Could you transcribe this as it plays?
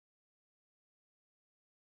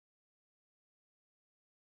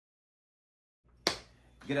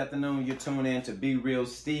Good afternoon. You're tuning in to Be Real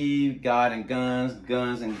Steve, God and Guns,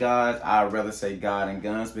 Guns and Gods. I'd rather say God and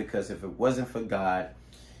Guns because if it wasn't for God,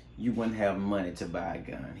 you wouldn't have money to buy a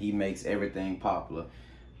gun. He makes everything popular.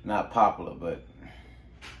 Not popular, but...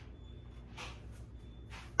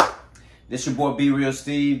 This your boy Be Real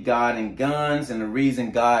Steve, God and Guns. And the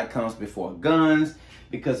reason God comes before guns,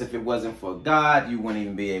 because if it wasn't for God, you wouldn't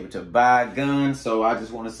even be able to buy guns. So I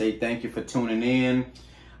just want to say thank you for tuning in.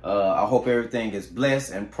 I hope everything is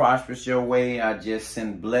blessed and prosperous your way. I just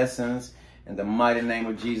send blessings in the mighty name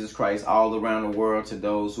of Jesus Christ all around the world to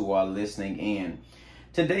those who are listening in.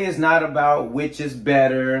 Today is not about which is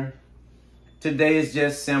better. Today is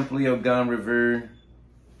just simply a gun review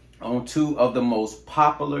on two of the most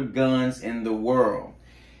popular guns in the world.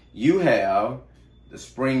 You have the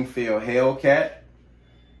Springfield Hellcat,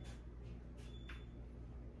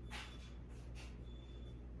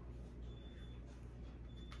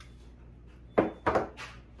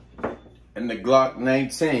 and the Glock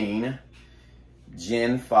 19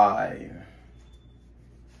 Gen 5.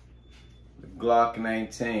 The Glock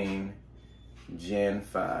 19 Gen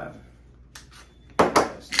 5.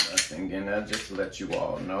 That's nothing in there, just to let you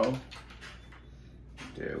all know.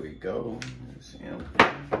 There we go. It's empty.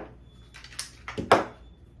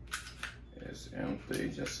 It's empty,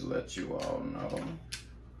 just to let you all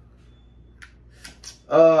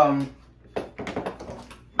know.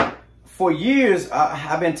 For years,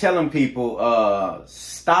 I've been telling people,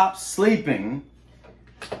 stop sleeping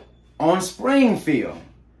on Springfield.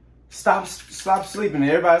 Stop sleeping.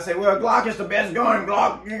 Everybody say, well, Glock is the best gun.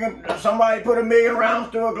 Glock, somebody put 1 million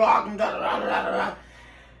rounds through a Glock. And da, da, da, da, da.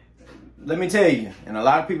 Let me tell you, and a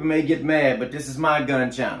lot of people may get mad, but this is my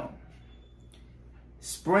gun channel.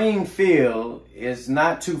 Springfield is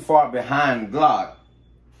not too far behind Glock.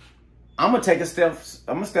 I'm gonna take a step.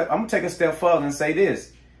 I'm gonna take a step further and say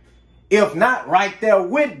this. If not right there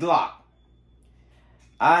with Glock.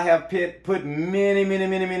 I have put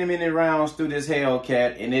many rounds through this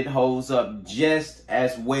Hellcat, and it holds up just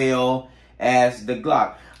as well as the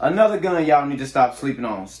Glock. Another gun y'all need to stop sleeping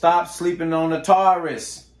on. Stop sleeping on the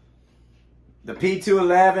Taurus. The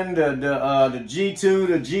P211, the G2,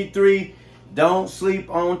 the G3. Don't sleep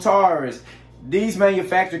on Taurus. These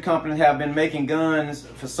manufacturing companies have been making guns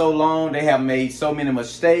for so long. They have made so many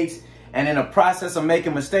mistakes. And in the process of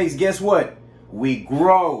making mistakes, guess what? We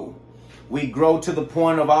grow. We grow to the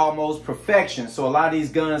point of almost perfection. So a lot of these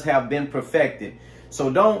guns have been perfected.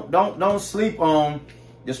 So don't sleep on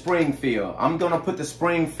the Springfield. I'm gonna put the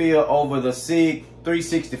Springfield over the SIG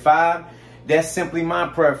 365. That's simply my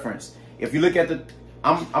preference. If you look at the,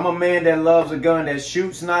 I'm a man that loves a gun that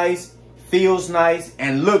shoots nice, feels nice,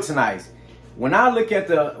 and looks nice. When I look at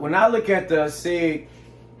the SIG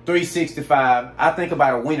 365, I think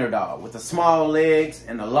about a wiener dog with the small legs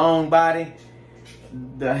and the long body.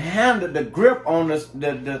 The handle, the grip on the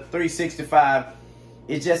 365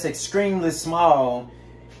 is just extremely small,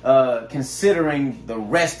 considering the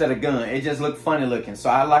rest of the gun. It just looks funny looking. So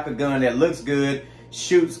I like a gun that looks good,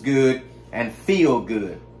 shoots good, and feel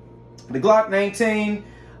good. The Glock 19,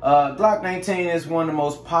 Glock 19 is one of the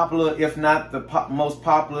most popular, if not the most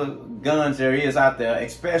popular guns there is out there,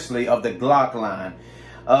 especially of the Glock line.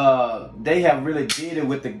 They have really did it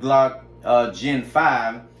with the Glock Gen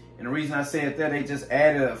 5. And the reason I said that, they just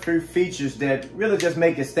added a few features that really just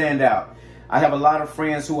make it stand out. I have a lot of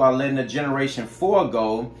friends who are letting the Generation 4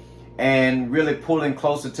 go and really pulling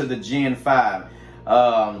closer to the Gen 5.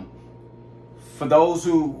 For those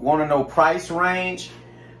who want to know price range,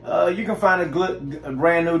 you can find a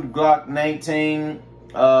brand new Glock 19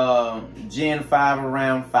 Gen 5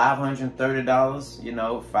 around $530, you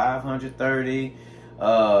know, $530.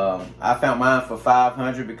 I found mine for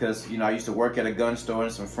 $500 because, you know, I used to work at a gun store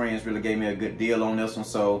and some friends really gave me a good deal on this one.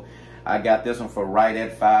 So I got this one for right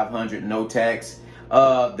at $500, no tax.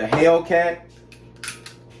 The Hellcat,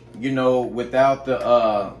 you know, without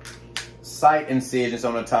the sight incisions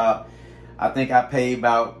on the top, I think I paid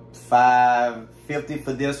about $550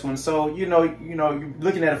 for this one. So, you know, you're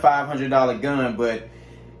looking at a $500 gun, but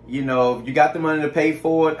you know, if you got the money to pay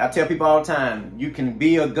for it, I tell people all the time, you can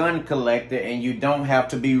be a gun collector and you don't have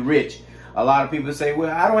to be rich. A lot of people say, well,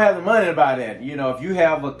 I don't have the money to buy that. You know, if you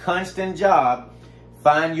have a constant job,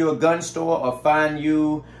 find you a gun store or find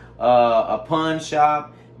you a pawn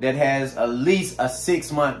shop that has at least a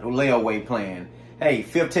 6-month layaway plan. Hey,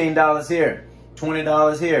 $15 here,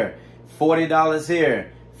 $20 here, $40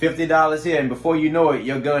 here, $50 here, and before you know it,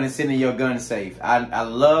 your gun is sitting in your gun safe. I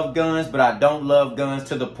love guns, but I don't love guns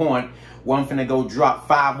to the point where I'm finna go drop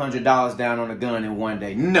 $500 down on a gun in one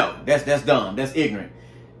day. No, that's dumb. That's ignorant.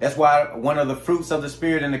 That's why one of the fruits of the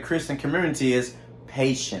Spirit in the Christian community is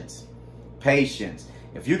patience. Patience.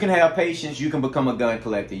 If you can have patience, you can become a gun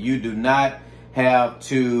collector. You do not have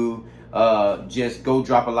to just go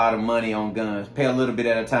drop a lot of money on guns. Pay a little bit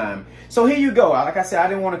at a time. So here you go. Like I said, I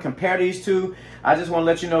didn't want to compare these two. I just want to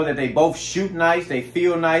let you know that they both shoot nice. They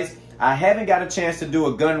feel nice. I haven't got a chance to do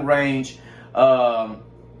a gun range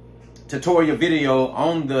tutorial video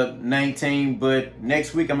on the 19, but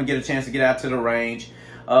next week I'm gonna get a chance to get out to the range.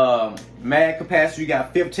 Mag capacity, you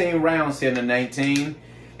got 15 rounds here in the 19,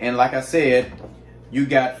 and like I said, you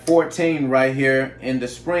got 14 right here in the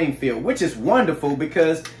Springfield, which is wonderful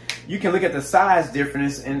because you can look at the size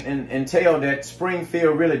difference and tell that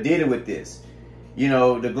Springfield really did it with this. You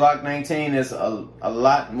know, the Glock 19 is a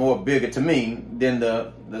lot more bigger to me than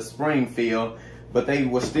the Springfield, but they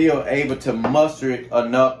were still able to muster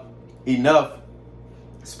enough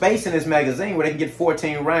space in this magazine where they can get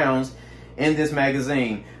 14 rounds in this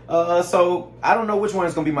magazine. So I don't know which one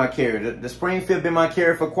is going to be my carry. The Springfield been my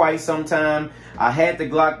carry for quite some time. I had the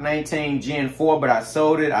Glock 19 Gen 4, but I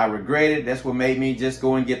sold it. I regret it. That's what made me just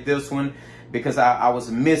go and get this one because I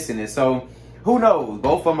was missing it. So who knows?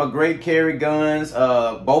 Both of them are great carry guns.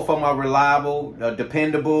 Both of them are reliable,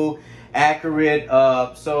 dependable, accurate.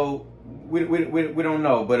 So we don't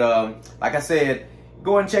know. But like I said,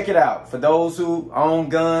 go and check it out. For those who own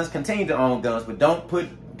guns, continue to own guns, but don't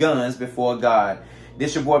put guns before God.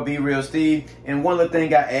 This your boy Be Real Steve, and one little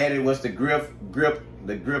thing I added was the grip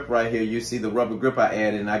right here. You see the rubber grip I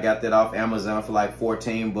added, and I got that off Amazon for like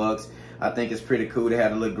 14 bucks. I think it's pretty cool. They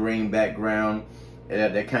had a little green background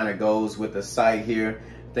that kind of goes with the sight here.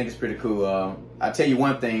 I think it's pretty cool. I tell you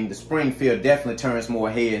one thing, the Springfield definitely turns more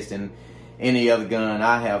heads than any other gun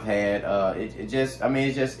I have had. It's just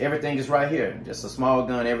everything is right here. Just a small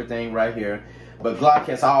gun, everything right here. But Glock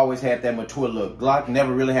has always had that mature look. Glock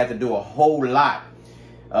never really had to do a whole lot.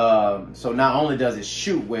 So not only does it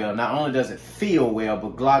shoot well, not only does it feel well,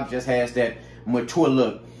 but Glock just has that mature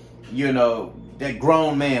look. You know, that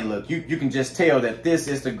grown man look. You can just tell that this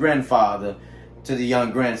is the grandfather to the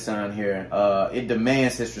young grandson here. It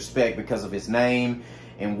demands his respect because of his name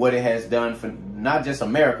and what it has done for not just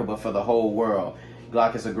America, but for the whole world.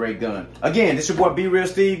 Glock is a great gun. Again, this your boy Be Real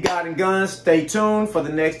Steve, God and Guns. Stay tuned for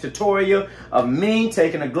the next tutorial of me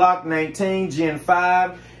taking a Glock 19 Gen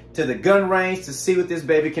 5 to the gun range to see what this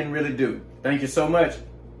baby can really do. Thank you so much.